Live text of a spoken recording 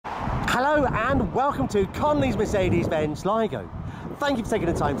Hello and welcome to Conley's Mercedes-Benz SLIGO. Thank you for taking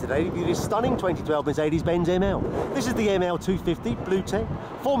the time today to view this stunning 2012 Mercedes-Benz ML. This is the ML250 Bluetec,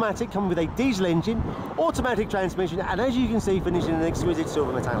 4MATIC, coming with a diesel engine, automatic transmission, and as you can see, finishing in an exquisite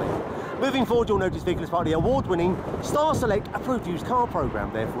silver metallic. Moving forward, you'll notice vehicle is part of the award-winning Star Select Approved Used Car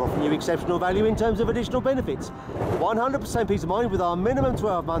Programme, therefore offering you exceptional value in terms of additional benefits. 100% peace of mind with our minimum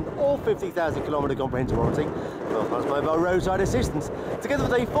 12-month or 50,000 kilometre comprehensive warranty, 12 months mobile roadside assistance, together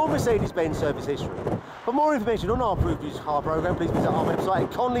with a full Mercedes-Benz service history. For more information on our Approved Used Car Programme, please visit our website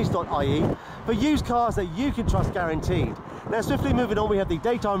at conleys.ie for used cars that you can trust guaranteed. Now, swiftly moving on, we have the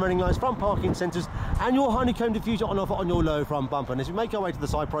daytime running lights, front parking sensors, and your honeycomb diffuser on offer on your lower front bumper. And as we make our way to the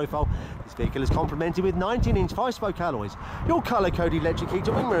side profile, this vehicle is complemented with 19-inch 5-spoke alloys, your colour-coded electric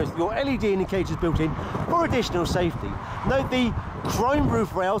heated wing mirrors, your LED indicators built in for additional safety. Note the chrome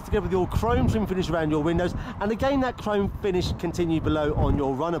roof rails together with your chrome trim finish around your windows, and again that chrome finish continued below on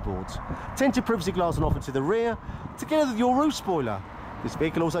your runner boards. Tinted privacy glass on offer to the rear, together with your roof spoiler. This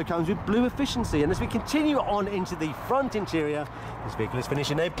vehicle also comes with blue efficiency, and as we continue on into the front interior, this vehicle is finished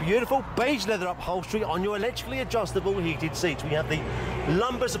in a beautiful beige leather upholstery on your electrically adjustable heated seats. We have the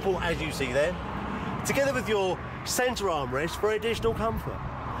lumbar support as you see there, together with your centre armrest for additional comfort.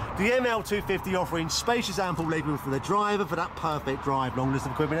 The ML250 offering spacious ample legroom for the driver for that perfect drive, long list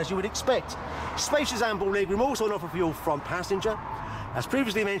of equipment as you would expect. Spacious ample legroom also on offer for your front passenger. As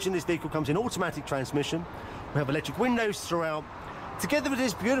previously mentioned, this vehicle comes in automatic transmission. We have electric windows throughout, together with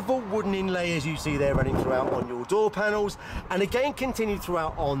this beautiful wooden inlay as you see there running throughout on your door panels, and again continued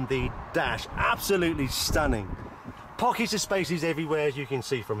throughout on the dash. Absolutely stunning. Pockets of spaces everywhere as you can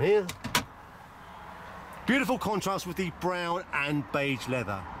see from here. Beautiful contrast with the brown and beige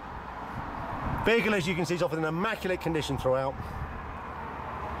leather. Vehicle, as you can see, is offered in immaculate condition throughout.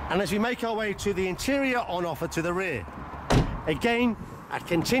 And as we make our way to the interior, on offer to the rear, again a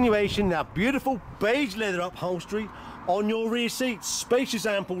continuation, that beautiful beige leather upholstery on your rear seats. Spacious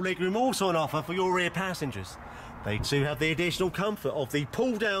ample legroom also on offer for your rear passengers. They too have the additional comfort of the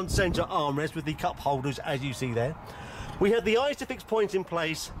pull down centre armrest with the cup holders as you see there. We have the Isofix points in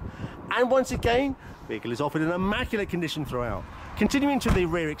place, and once again vehicle is offered in immaculate condition throughout. Continuing to the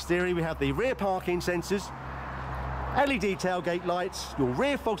rear exterior, we have the rear parking sensors, LED tailgate lights, your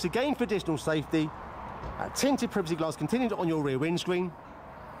rear fogs again for additional safety, tinted privacy glass continued on your rear windscreen,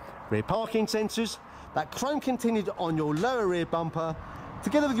 rear parking sensors, that chrome continued on your lower rear bumper,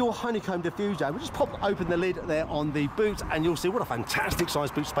 together with your honeycomb diffuser. We'll just pop open the lid there on the boot and you'll see what a fantastic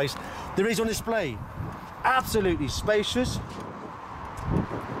size boot space there is on display. Absolutely spacious.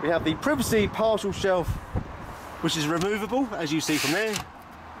 We have the privacy partial shelf, which is removable as you see from there.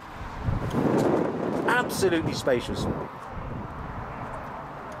 Absolutely spacious.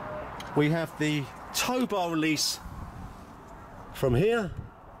 We have the tow bar release from here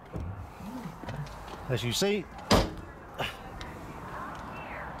as you see,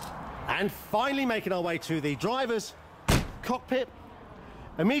 and finally making our way to the driver's cockpit.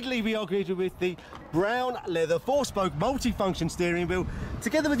 Immediately we are greeted with the brown leather 4-spoke multi-function steering wheel,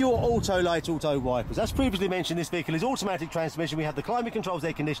 together with your auto lights, auto wipers. As previously mentioned, this vehicle is automatic transmission. We have the climate controls,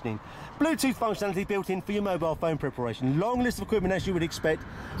 air conditioning, Bluetooth functionality built in for your mobile phone preparation. Long list of equipment as you would expect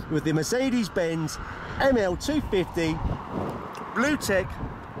with the Mercedes-Benz ML250 Bluetec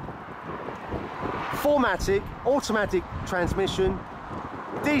 4MATIC automatic transmission,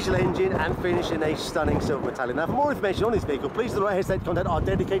 diesel engine, and finish in a stunning silver metallic. Now, for more information on this vehicle, please do not hesitate to contact our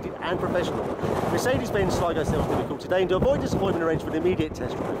dedicated and professional Mercedes-Benz SLIGO sales team call today, and to avoid disappointment, arrange for an immediate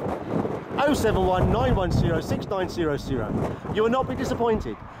test drive. 071 910 6900. You will not be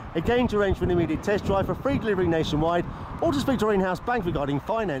disappointed. Again, to arrange for an immediate test drive for free delivery nationwide, or to speak to our in-house bank regarding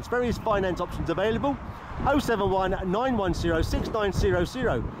finance. Various finance options available. 071 910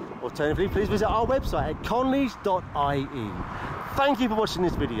 6900. Alternatively, please visit our website at conleys.ie. Thank you for watching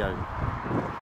this video.